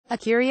A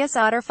curious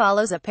otter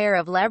follows a pair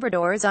of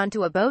Labradors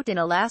onto a boat in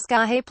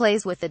Alaska. He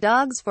plays with the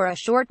dogs for a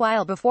short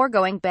while before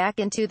going back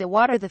into the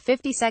water. The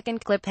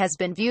 50-second clip has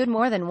been viewed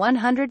more than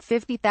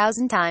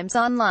 150,000 times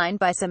online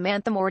by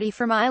Samantha Morty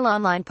for Mile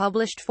Online,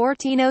 published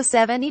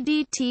 14:07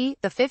 EDT,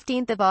 the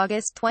 15th of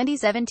August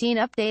 2017,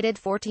 updated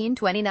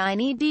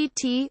 14:29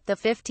 EDT, the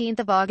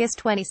 15th of August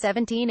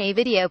 2017. A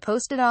video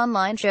posted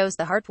online shows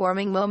the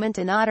heartwarming moment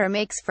an otter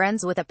makes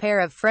friends with a pair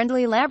of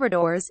friendly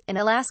Labradors in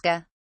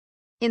Alaska.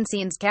 In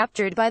scenes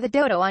captured by the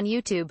Dodo on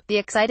YouTube, the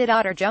excited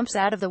otter jumps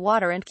out of the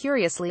water and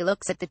curiously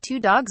looks at the two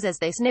dogs as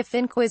they sniff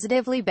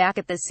inquisitively back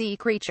at the sea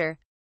creature.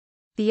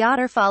 The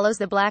otter follows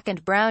the black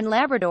and brown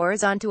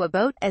Labradors onto a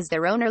boat as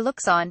their owner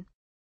looks on.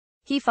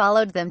 He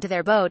followed them to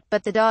their boat,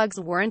 but the dogs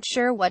weren't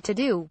sure what to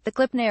do, the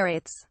clip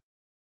narrates.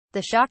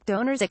 The shocked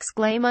owners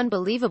exclaim,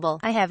 "Unbelievable,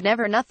 I have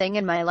never nothing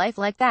in my life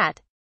like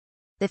that."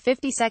 The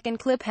 50-second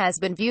clip has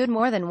been viewed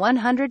more than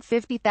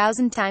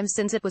 150,000 times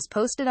since it was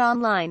posted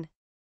online.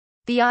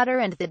 The otter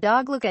and the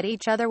dog look at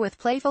each other with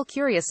playful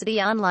curiosity.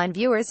 Online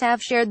viewers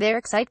have shared their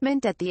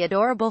excitement at the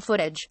adorable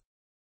footage.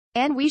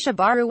 Anwisha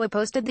Barua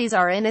posted, "These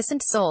are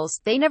innocent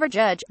souls. They never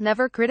judge,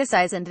 never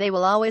criticize, and they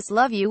will always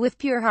love you with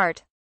pure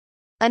heart."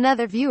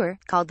 Another viewer,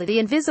 called The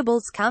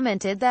Invisibles,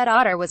 commented that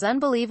Otter was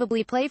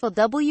unbelievably playful.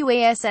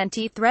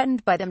 Wasn't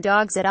threatened by them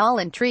dogs at all.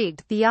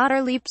 Intrigued, the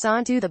otter leaps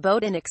onto the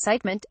boat in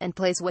excitement and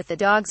plays with the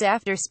dogs.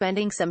 After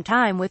spending some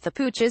time with the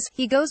pooches,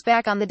 he goes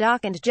back on the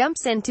dock and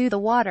jumps into the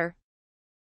water.